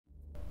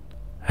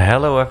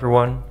Hello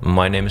everyone,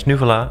 my name is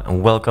Nuvola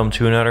and welcome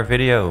to another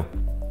video.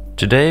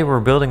 Today we're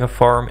building a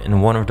farm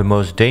in one of the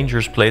most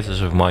dangerous places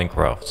of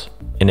Minecraft,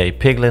 in a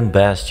Piglin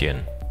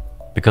Bastion,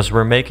 because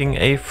we're making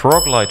a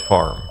Froglight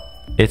Farm.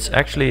 It's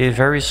actually a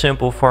very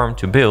simple farm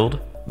to build,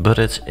 but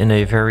it's in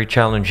a very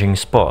challenging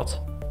spot.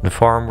 The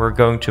farm we're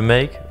going to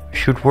make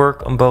should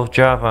work on both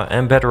Java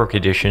and Bedrock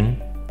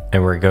edition,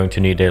 and we're going to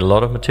need a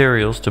lot of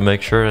materials to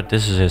make sure that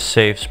this is a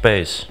safe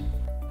space.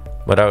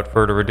 Without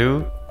further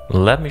ado,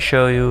 let me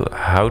show you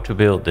how to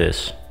build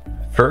this.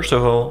 First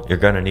of all, you're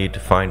gonna need to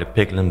find a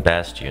Piglin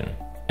Bastion,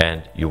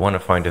 and you want to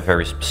find a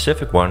very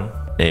specific one,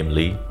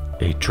 namely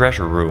a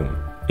treasure room.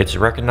 It's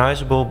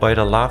recognizable by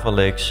the lava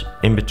lakes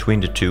in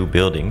between the two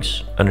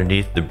buildings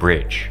underneath the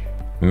bridge.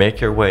 Make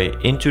your way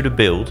into the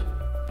build,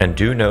 and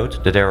do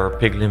note that there are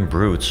Piglin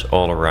broods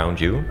all around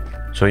you,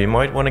 so you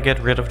might want to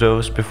get rid of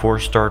those before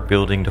start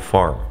building the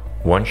farm.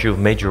 Once you've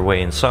made your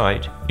way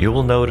inside, you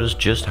will notice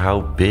just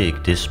how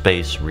big this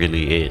space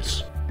really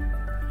is.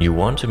 You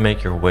want to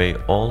make your way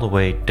all the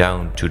way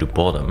down to the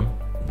bottom,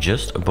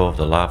 just above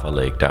the lava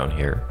lake down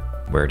here,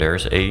 where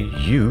there's a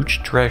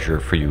huge treasure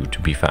for you to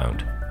be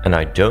found. And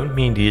I don't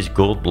mean these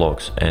gold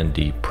blocks and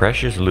the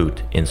precious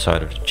loot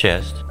inside of the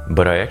chest,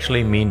 but I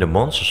actually mean the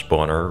monster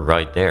spawner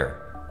right there.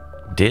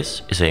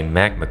 This is a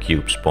magma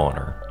cube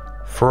spawner.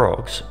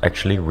 Frogs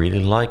actually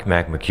really like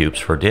magma cubes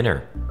for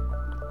dinner.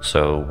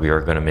 So we are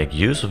gonna make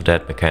use of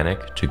that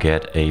mechanic to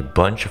get a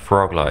bunch of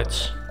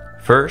froglights.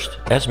 First,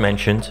 as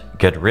mentioned,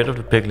 get rid of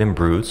the Piglin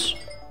broods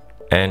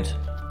and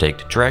take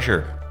the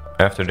treasure.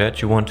 After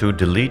that you want to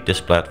delete this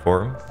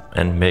platform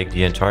and make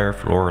the entire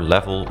floor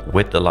level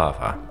with the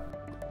lava.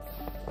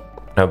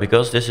 Now,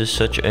 because this is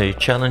such a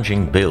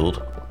challenging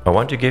build, I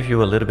want to give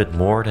you a little bit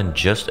more than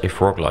just a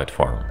Froglight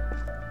farm.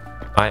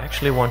 I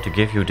actually want to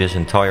give you this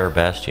entire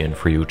bastion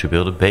for you to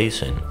build a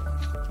base in.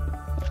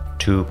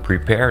 To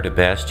prepare the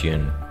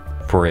bastion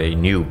for a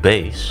new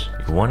base,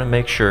 you want to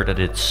make sure that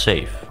it's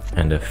safe.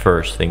 And the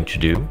first thing to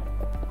do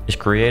is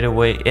create a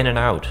way in and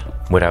out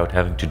without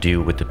having to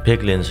deal with the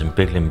piglins and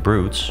piglin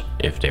broods,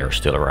 if they are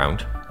still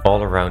around,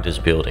 all around this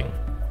building.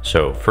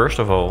 So first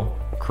of all,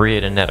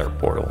 create a nether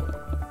portal.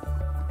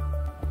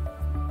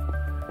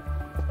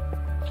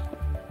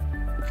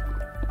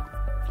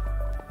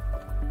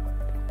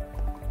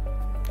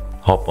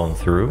 Hop on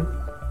through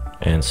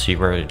and see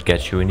where it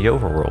gets you in the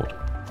overworld.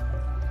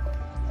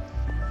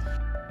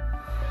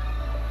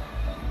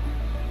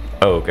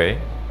 Okay.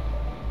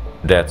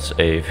 That's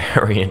a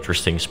very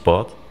interesting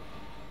spot.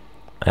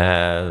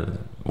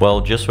 Well,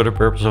 just for the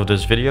purpose of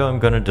this video, I'm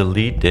gonna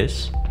delete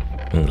this.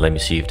 And let me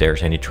see if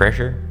there's any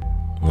treasure.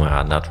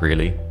 Well, not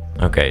really.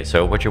 Okay,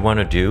 so what you want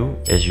to do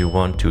is you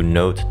want to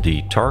note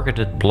the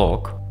targeted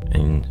block,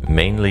 and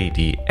mainly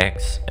the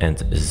X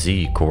and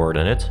Z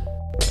coordinate,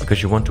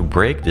 because you want to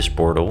break this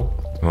portal.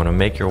 You want to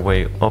make your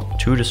way up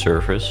to the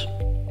surface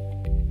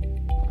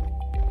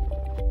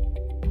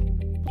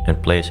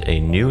and place a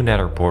new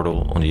nether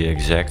portal on the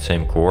exact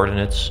same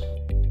coordinates,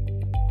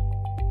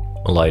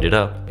 light it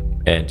up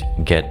and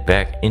get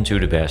back into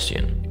the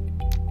bastion.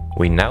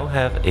 We now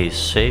have a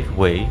safe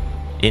way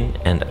in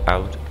and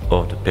out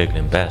of the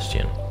Piglin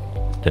Bastion.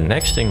 The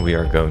next thing we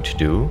are going to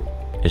do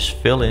is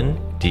fill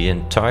in the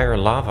entire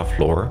lava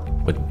floor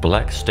with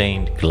black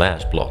stained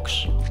glass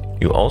blocks.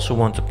 You also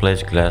want to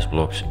place glass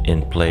blocks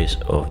in place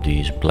of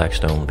these black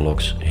stone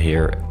blocks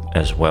here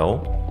as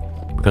well,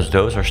 because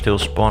those are still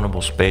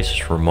spawnable spaces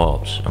for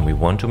mobs, and we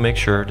want to make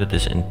sure that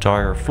this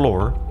entire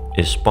floor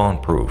is spawn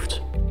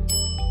proofed.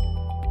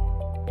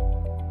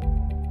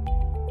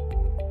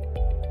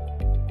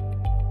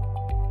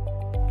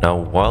 Now,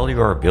 while you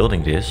are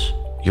building this,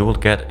 you will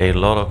get a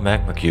lot of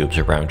magma cubes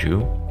around you,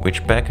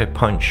 which pack a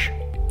punch,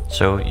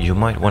 so you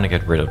might want to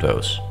get rid of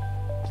those.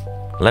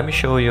 Let me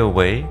show you a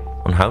way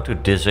on how to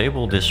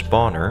disable this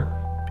spawner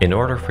in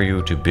order for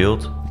you to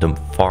build the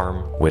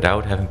farm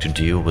without having to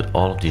deal with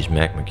all of these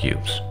magma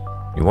cubes.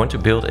 You want to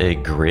build a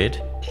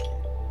grid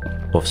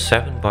of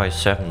 7 by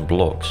 7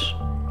 blocks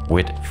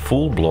with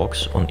full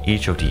blocks on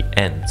each of the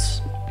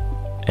ends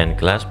and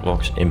glass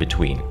blocks in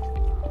between.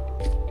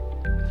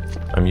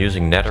 I'm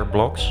using nether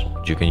blocks,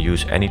 but you can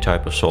use any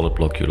type of solid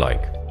block you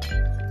like.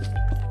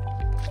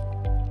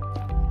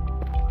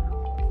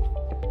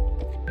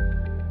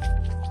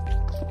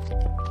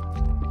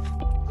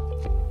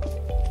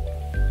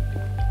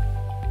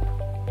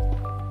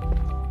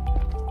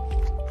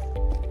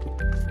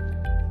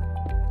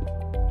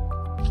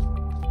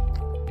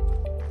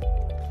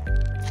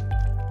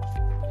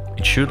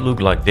 It should look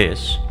like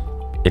this.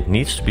 It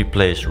needs to be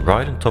placed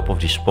right on top of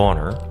the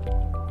spawner,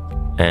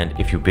 and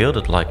if you build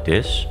it like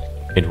this,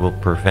 it will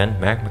prevent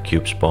magma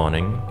cube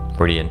spawning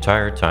for the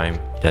entire time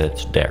that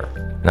it's there.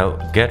 Now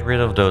get rid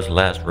of those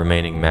last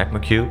remaining magma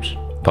cubes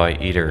by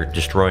either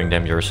destroying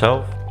them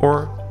yourself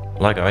or,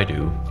 like I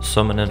do,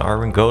 summon an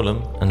iron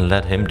golem and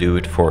let him do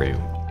it for you.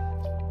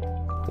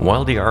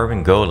 While the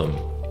iron golem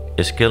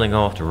is killing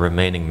off the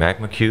remaining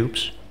magma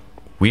cubes,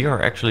 we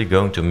are actually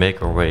going to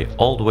make our way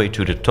all the way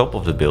to the top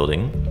of the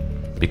building,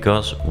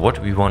 because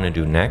what we want to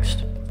do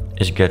next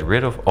is get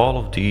rid of all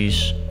of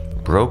these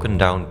broken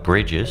down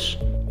bridges,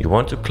 you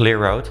want to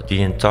clear out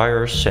the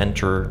entire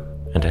center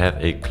and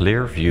have a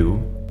clear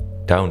view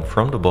down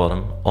from the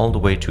bottom all the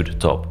way to the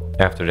top.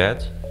 After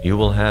that, you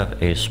will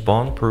have a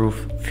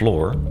spawn-proof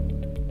floor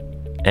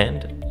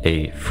and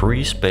a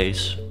free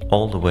space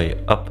all the way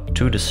up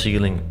to the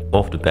ceiling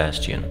of the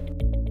bastion.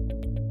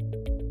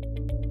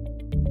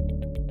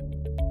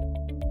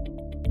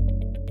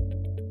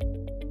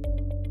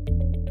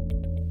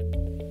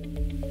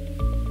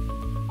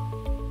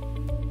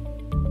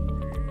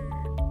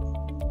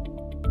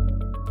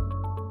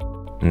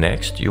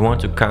 Next, you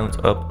want to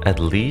count up at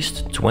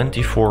least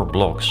 24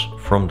 blocks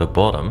from the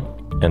bottom,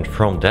 and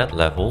from that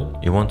level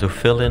you want to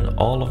fill in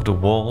all of the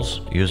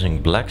walls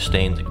using black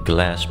stained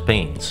glass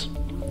paints.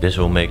 This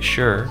will make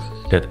sure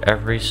that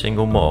every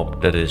single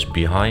mob that is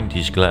behind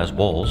these glass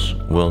walls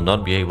will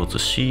not be able to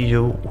see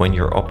you when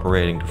you're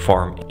operating the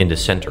farm in the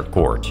center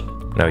court.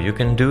 Now you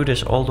can do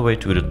this all the way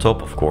to the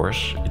top, of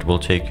course. It will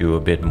take you a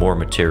bit more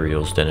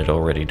materials than it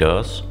already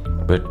does,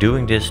 but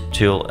doing this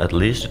till at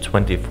least the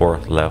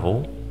 24th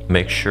level,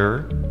 make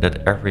sure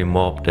that every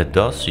mob that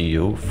does see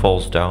you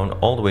falls down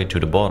all the way to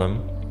the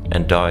bottom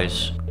and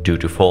dies due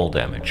to fall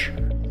damage.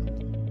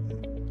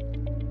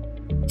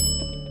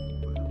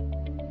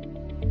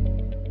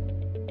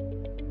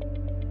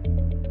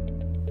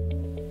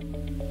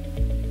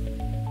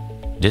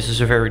 This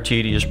is a very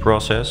tedious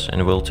process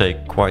and will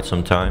take quite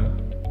some time,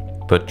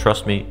 but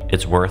trust me,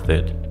 it's worth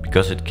it,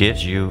 because it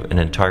gives you an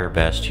entire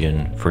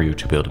bastion for you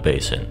to build a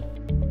base in.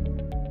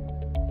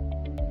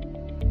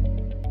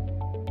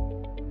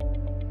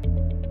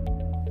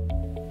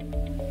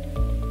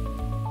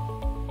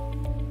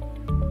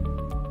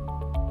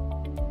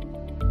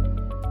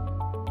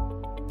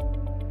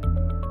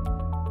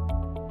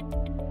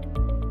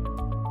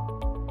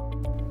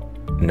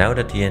 Now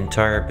that the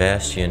entire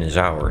bastion is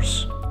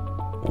ours,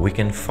 we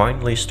can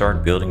finally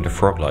start building the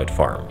Froglight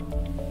Farm.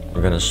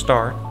 We're gonna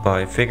start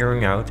by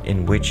figuring out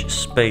in which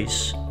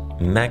space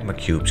magma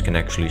cubes can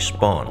actually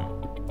spawn.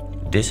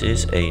 This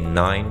is a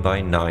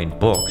 9x9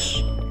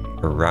 box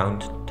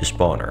around the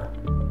spawner.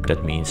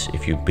 That means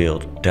if you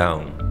build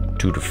down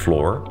to the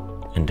floor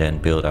and then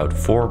build out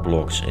 4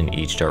 blocks in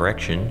each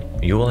direction,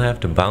 you will have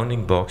the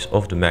bounding box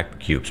of the magma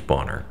cube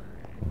spawner.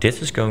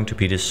 This is going to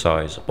be the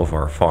size of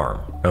our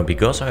farm. Now,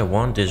 because I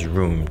want this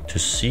room to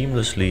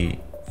seamlessly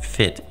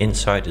fit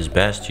inside this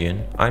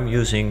bastion, I'm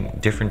using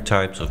different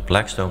types of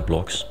blackstone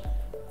blocks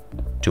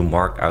to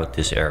mark out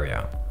this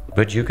area.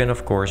 But you can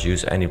of course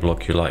use any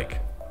block you like.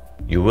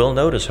 You will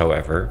notice,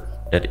 however,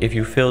 that if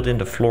you filled in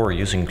the floor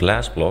using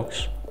glass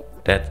blocks,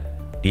 that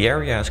the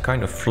area is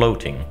kind of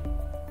floating.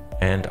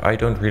 And I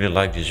don't really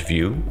like this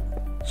view.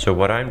 So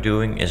what I'm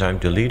doing is I'm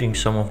deleting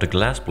some of the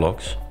glass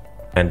blocks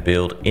and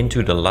build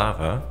into the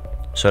lava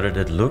so that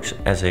it looks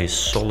as a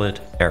solid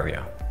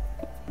area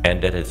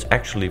and that it's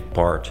actually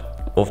part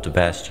of the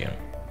bastion.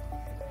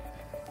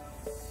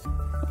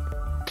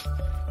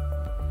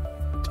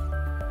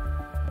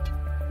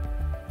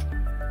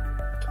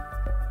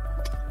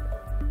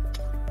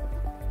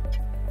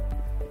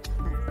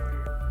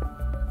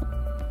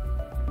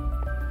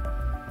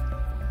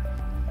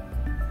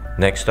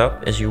 Next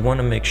up is you want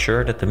to make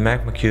sure that the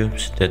magma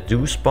cubes that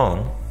do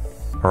spawn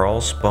are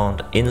all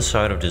spawned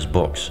inside of this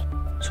box.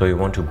 So you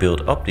want to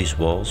build up these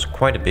walls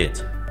quite a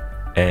bit,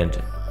 and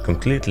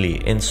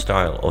completely in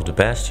style of the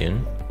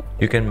bastion,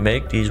 you can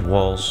make these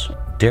walls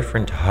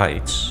different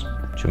heights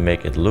to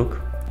make it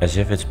look as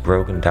if it's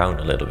broken down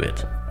a little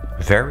bit.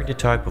 Vary the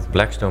type of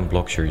blackstone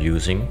blocks you're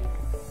using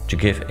to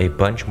give a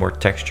bunch more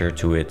texture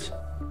to it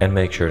and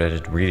make sure that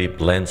it really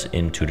blends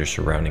into the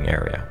surrounding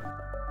area.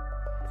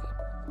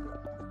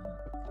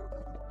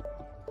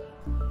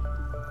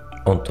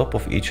 On top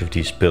of each of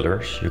these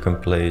pillars you can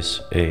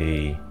place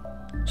a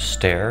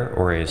stair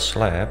or a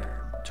slab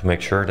to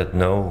make sure that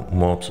no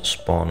mobs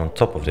spawn on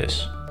top of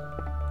this,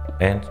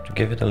 and to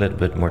give it a little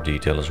bit more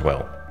detail as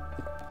well.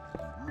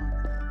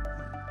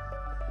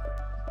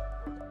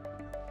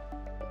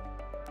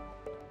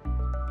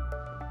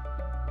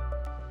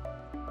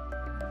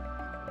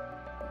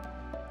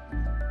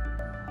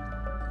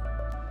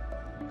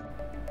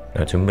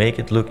 Now, to make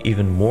it look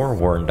even more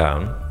worn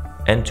down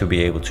and to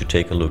be able to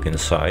take a look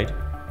inside,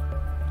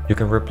 you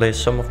can replace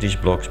some of these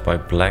blocks by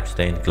black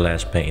stained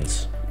glass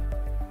paints.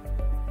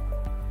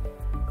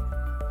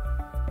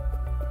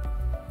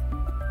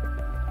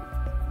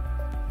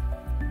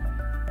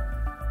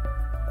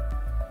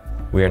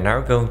 We are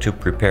now going to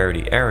prepare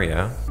the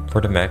area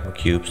for the magma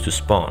cubes to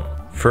spawn.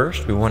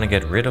 First, we want to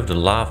get rid of the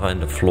lava in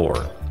the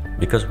floor,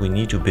 because we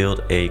need to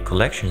build a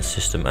collection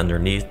system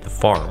underneath the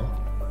farm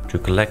to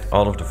collect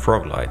all of the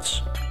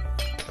froglights.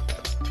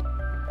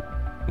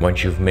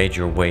 Once you've made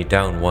your way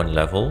down one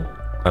level,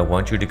 I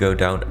want you to go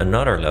down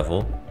another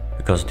level,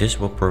 because this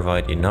will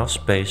provide enough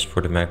space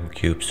for the magma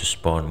cubes to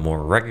spawn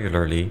more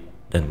regularly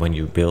than when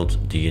you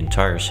build the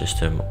entire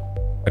system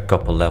a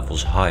couple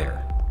levels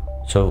higher.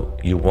 So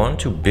you want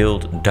to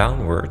build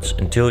downwards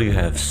until you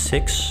have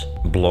 6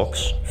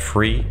 blocks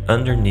free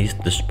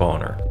underneath the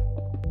spawner.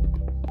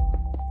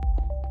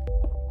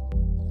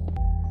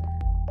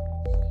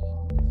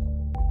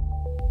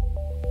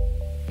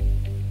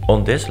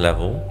 On this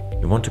level,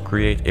 you want to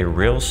create a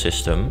rail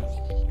system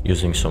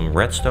using some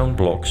redstone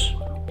blocks,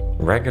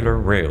 regular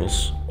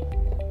rails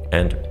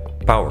and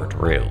powered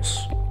rails.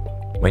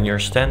 When you're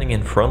standing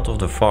in front of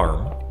the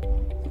farm,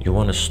 you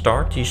want to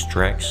start these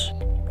tracks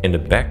in the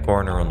back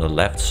corner on the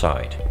left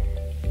side.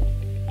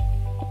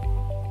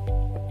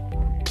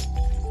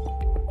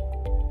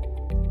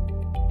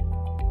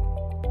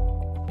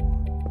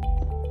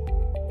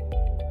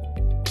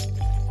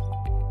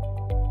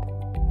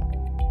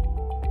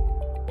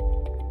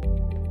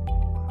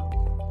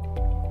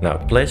 Now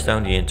place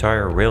down the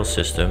entire rail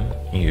system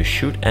and you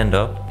should end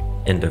up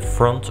in the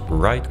front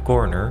right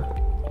corner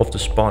of the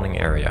spawning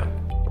area.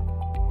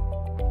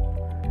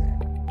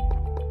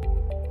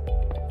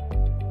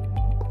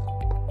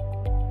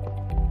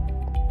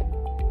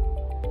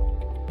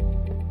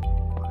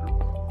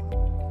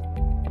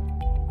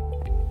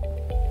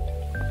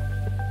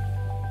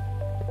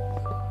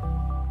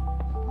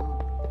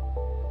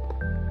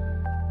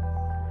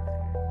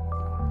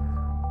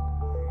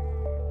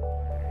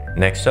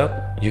 Next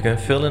up, you can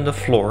fill in the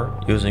floor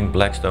using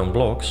blackstone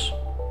blocks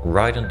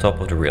right on top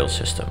of the rail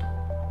system.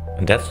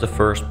 And that's the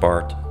first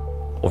part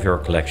of your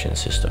collection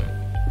system.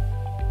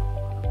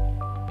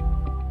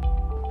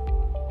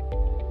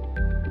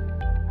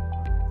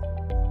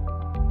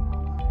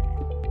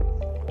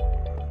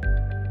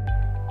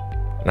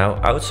 Now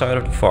outside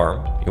of the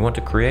farm, you want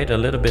to create a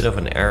little bit of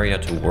an area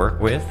to work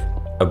with,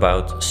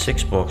 about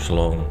 6 blocks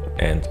long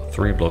and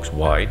 3 blocks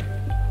wide.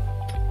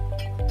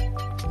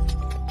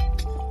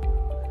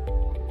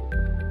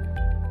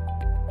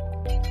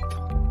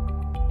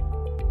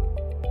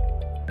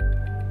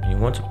 You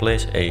want to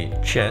place a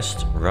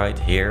chest right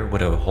here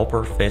with a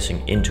hopper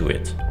facing into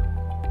it.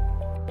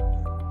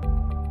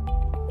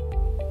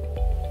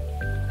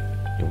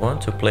 You want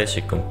to place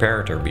a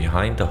comparator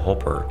behind the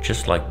hopper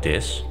just like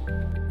this,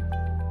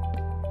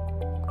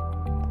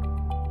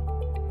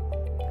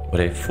 with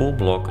a full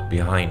block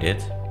behind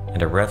it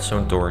and a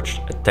redstone torch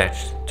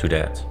attached to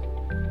that.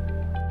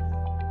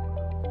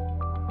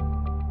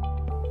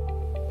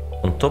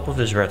 On top of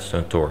this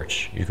redstone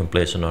torch you can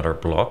place another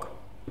block,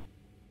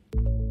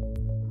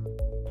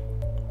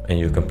 and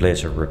you can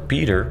place a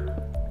repeater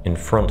in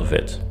front of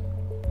it.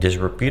 This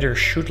repeater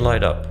should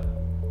light up.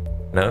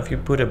 Now if you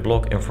put a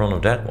block in front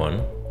of that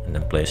one and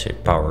then place a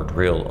powered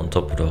rail on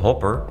top of the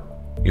hopper,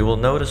 you will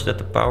notice that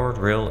the powered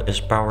rail is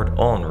powered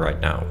on right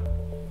now.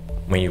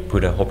 When you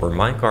put a hopper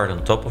minecart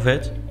on top of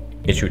it,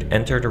 it should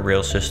enter the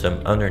rail system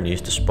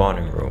underneath the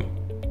spawning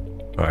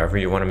room. However,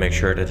 you want to make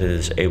sure that it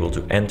is able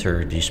to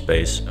enter the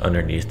space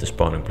underneath the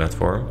spawning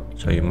platform,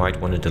 so you might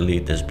want to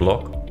delete this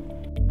block.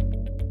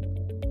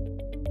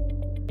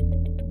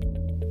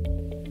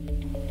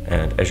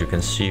 And as you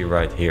can see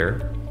right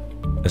here,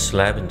 a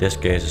slab in this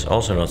case is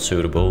also not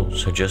suitable,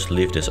 so just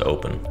leave this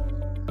open.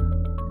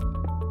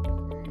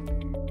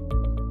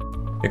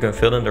 You can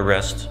fill in the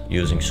rest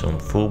using some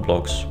full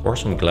blocks or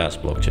some glass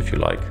blocks if you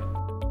like.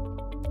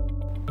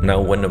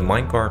 Now when the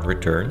minecart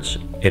returns,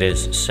 it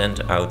is sent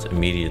out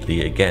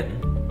immediately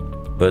again.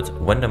 But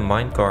when the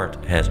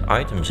minecart has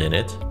items in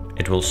it,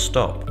 it will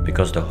stop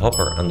because the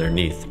hopper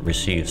underneath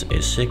receives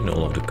a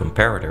signal of the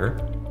comparator,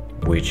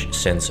 which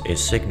sends a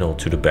signal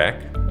to the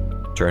back,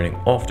 turning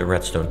off the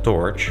redstone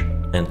torch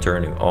and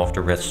turning off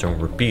the redstone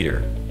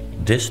repeater.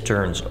 This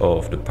turns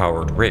off the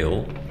powered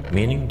rail,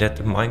 meaning that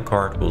the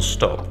minecart will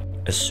stop.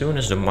 As soon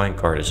as the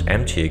minecart is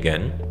empty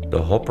again,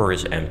 the hopper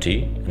is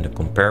empty and the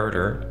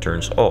comparator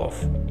turns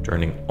off,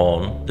 turning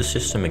on the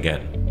system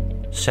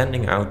again,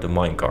 sending out the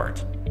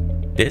minecart.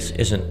 This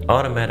is an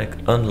automatic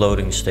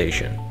unloading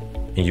station,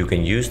 and you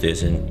can use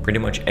this in pretty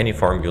much any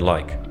farm you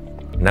like.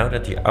 Now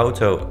that the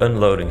auto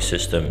unloading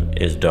system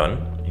is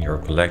done, your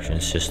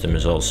collection system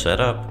is all set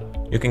up,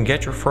 you can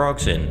get your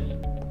frogs in.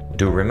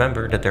 Do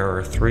remember that there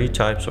are 3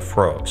 types of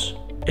frogs: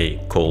 a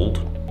cold,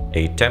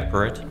 a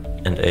temperate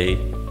and a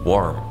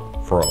warm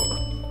frog.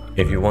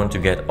 If you want to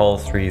get all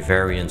 3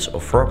 variants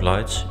of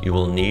froglights, you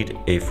will need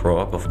a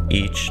frog of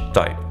each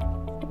type.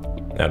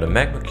 Now the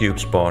magma cube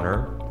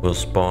spawner will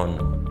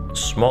spawn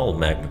small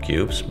magma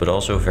cubes, but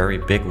also very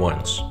big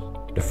ones.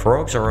 The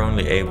frogs are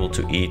only able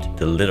to eat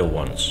the little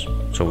ones,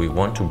 so we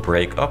want to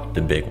break up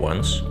the big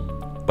ones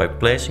by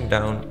placing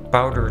down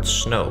powdered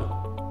snow,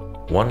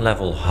 1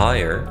 level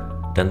higher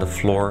than the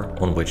floor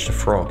on which the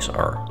frogs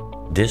are.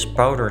 This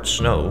powdered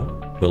snow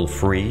will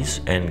freeze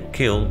and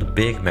kill the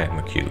big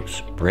magma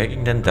cubes,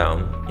 breaking them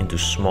down into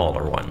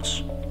smaller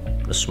ones.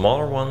 The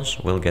smaller ones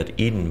will get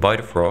eaten by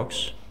the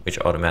frogs, which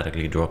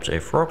automatically drops a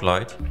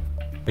froglight,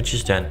 which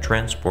is then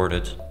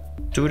transported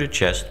to the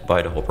chest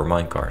by the hopper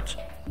minecart.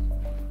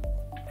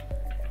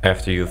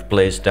 After you've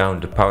placed down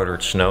the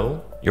powdered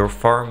snow, your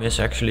farm is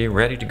actually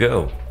ready to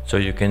go. So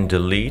you can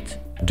delete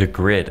the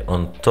grid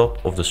on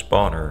top of the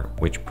spawner,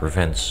 which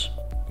prevents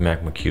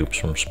magma cubes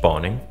from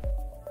spawning.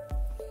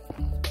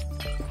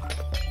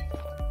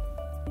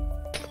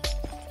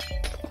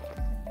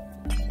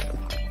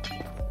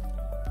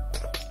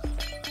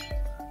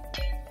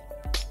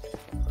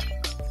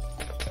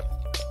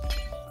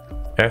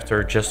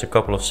 After just a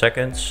couple of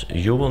seconds,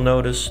 you will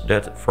notice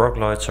that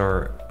Froglights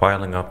are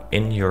piling up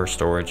in your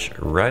storage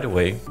right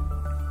away.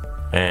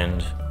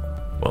 And,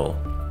 well,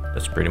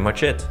 that's pretty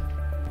much it.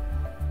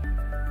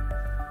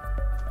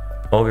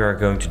 All we are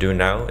going to do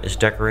now is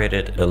decorate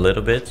it a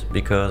little bit,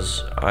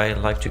 because I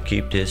like to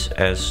keep this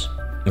as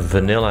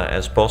vanilla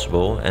as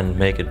possible and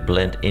make it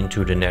blend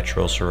into the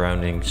natural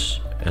surroundings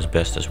as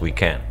best as we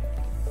can.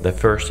 The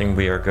first thing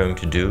we are going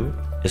to do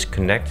is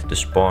connect the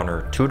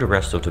spawner to the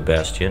rest of the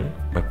bastion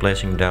by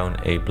placing down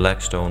a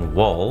black stone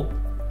wall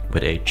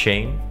with a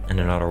chain and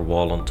another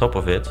wall on top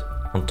of it,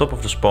 on top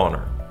of the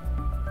spawner.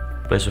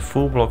 Place a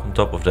full block on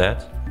top of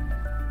that,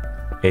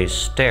 a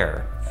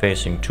stair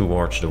facing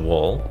towards the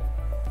wall,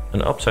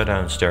 an upside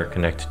down stair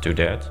connected to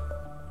that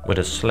with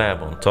a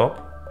slab on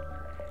top,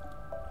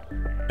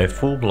 a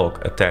full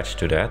block attached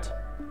to that,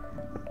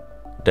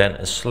 then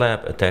a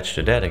slab attached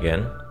to that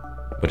again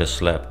with a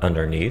slab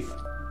underneath,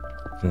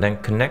 and then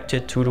connect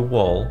it to the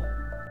wall.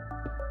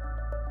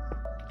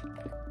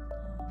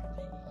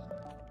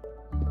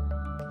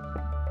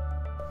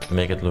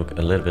 Make it look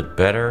a little bit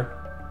better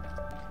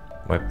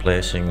by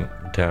placing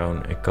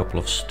down a couple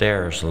of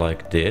stairs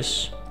like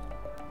this,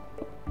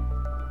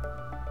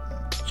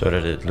 so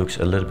that it looks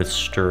a little bit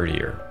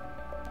sturdier.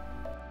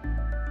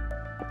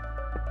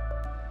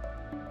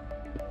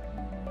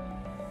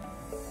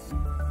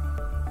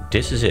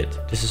 This is it.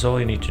 This is all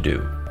you need to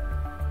do.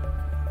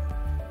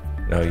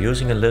 Now,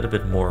 using a little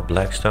bit more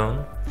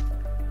blackstone,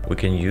 we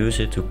can use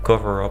it to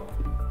cover up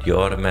the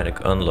automatic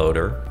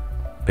unloader,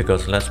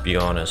 because let's be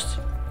honest,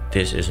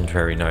 this isn't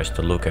very nice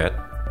to look at.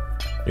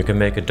 You can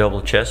make a double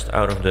chest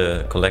out of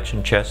the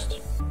collection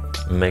chest.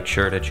 Make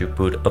sure that you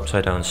put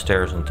upside down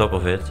stairs on top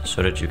of it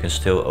so that you can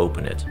still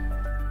open it.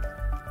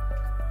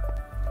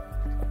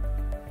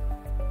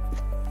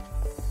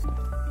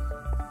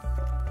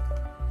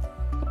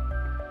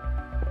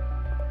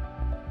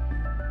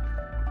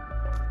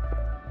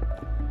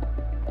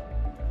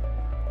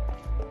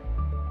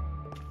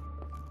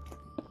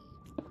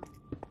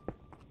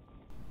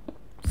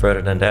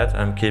 Further than that,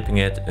 I'm keeping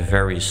it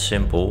very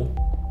simple,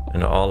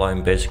 and all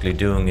I'm basically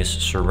doing is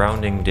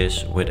surrounding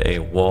this with a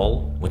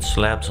wall with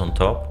slabs on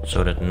top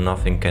so that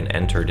nothing can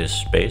enter this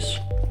space,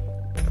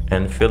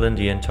 and fill in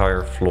the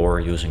entire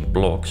floor using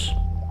blocks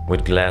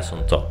with glass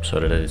on top so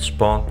that it's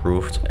spawn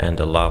proofed and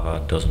the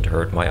lava doesn't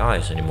hurt my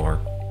eyes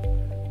anymore.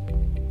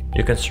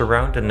 You can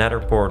surround the nether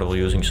portal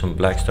using some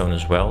blackstone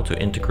as well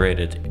to integrate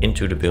it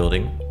into the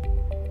building.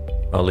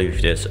 I'll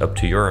leave this up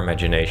to your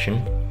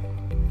imagination.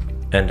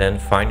 And then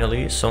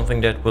finally,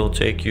 something that will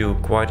take you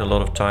quite a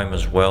lot of time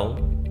as well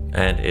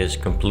and is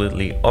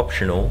completely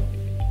optional,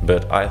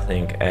 but I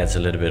think adds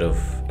a little bit of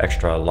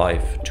extra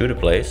life to the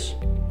place,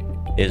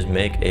 is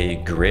make a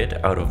grid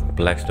out of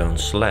blackstone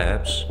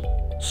slabs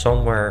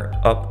somewhere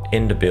up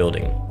in the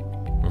building.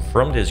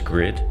 From this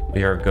grid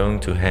we are going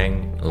to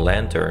hang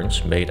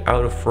lanterns made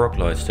out of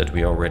froglights that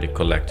we already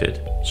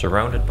collected,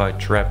 surrounded by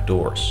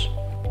trapdoors.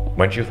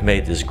 Once you've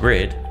made this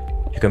grid,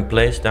 you can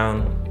place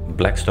down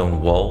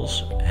blackstone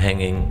walls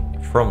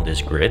hanging from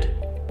this grid,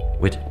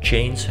 with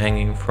chains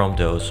hanging from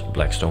those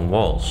blackstone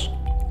walls.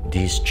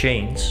 These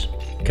chains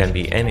can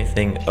be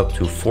anything up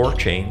to 4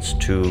 chains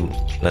to,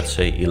 let's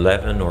say,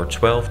 11 or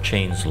 12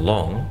 chains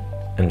long,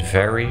 and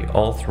vary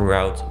all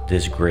throughout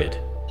this grid.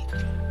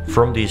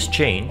 From these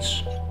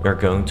chains we are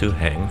going to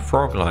hang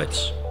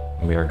froglights.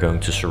 We are going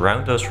to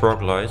surround those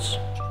froglights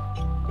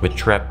with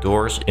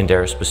trapdoors in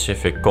their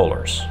specific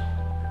colors.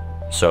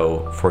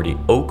 So for the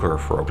ochre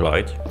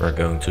froglight, we're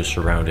going to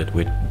surround it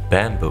with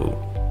bamboo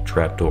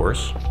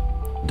trapdoors.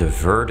 The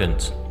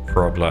verdant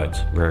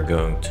froglight we're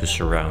going to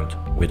surround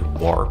with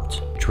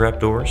warped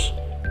trapdoors.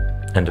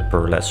 And the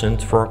pearlescent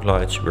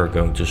froglights we're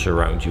going to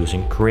surround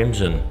using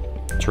crimson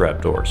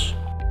trapdoors.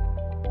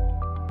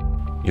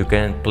 You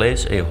can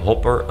place a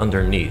hopper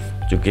underneath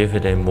to give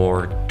it a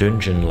more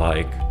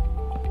dungeon-like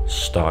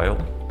style.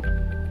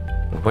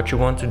 And what you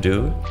want to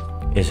do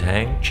is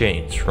hang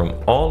chains from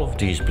all of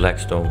these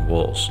blackstone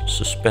walls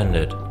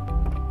suspended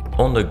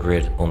on the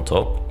grid on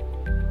top,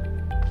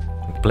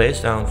 and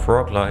place down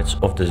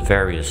froglights of the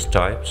various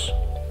types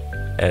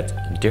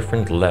at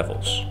different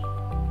levels,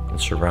 and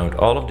surround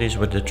all of these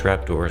with the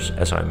trapdoors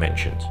as I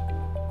mentioned.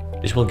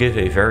 This will give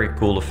a very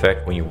cool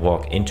effect when you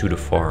walk into the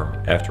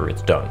farm after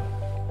it's done.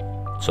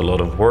 It's a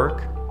lot of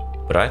work,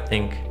 but I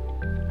think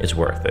it's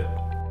worth it.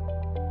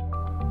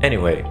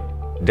 Anyway,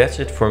 that's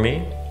it for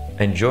me.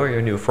 Enjoy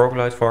your new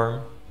Froglight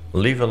farm.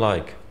 Leave a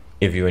like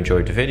if you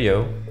enjoyed the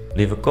video.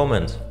 Leave a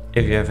comment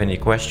if you have any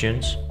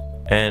questions.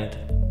 And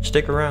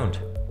stick around.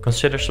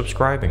 Consider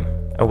subscribing.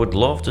 I would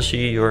love to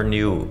see your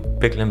new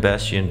Piglin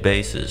Bastion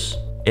bases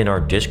in our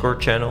Discord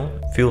channel.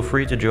 Feel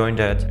free to join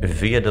that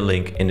via the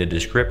link in the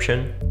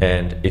description.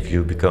 And if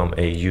you become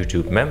a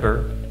YouTube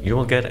member, you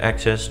will get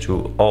access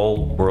to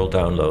all world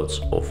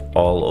downloads of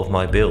all of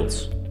my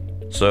builds.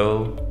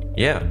 So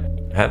yeah,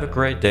 have a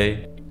great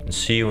day and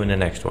see you in the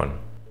next one.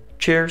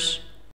 Cheers!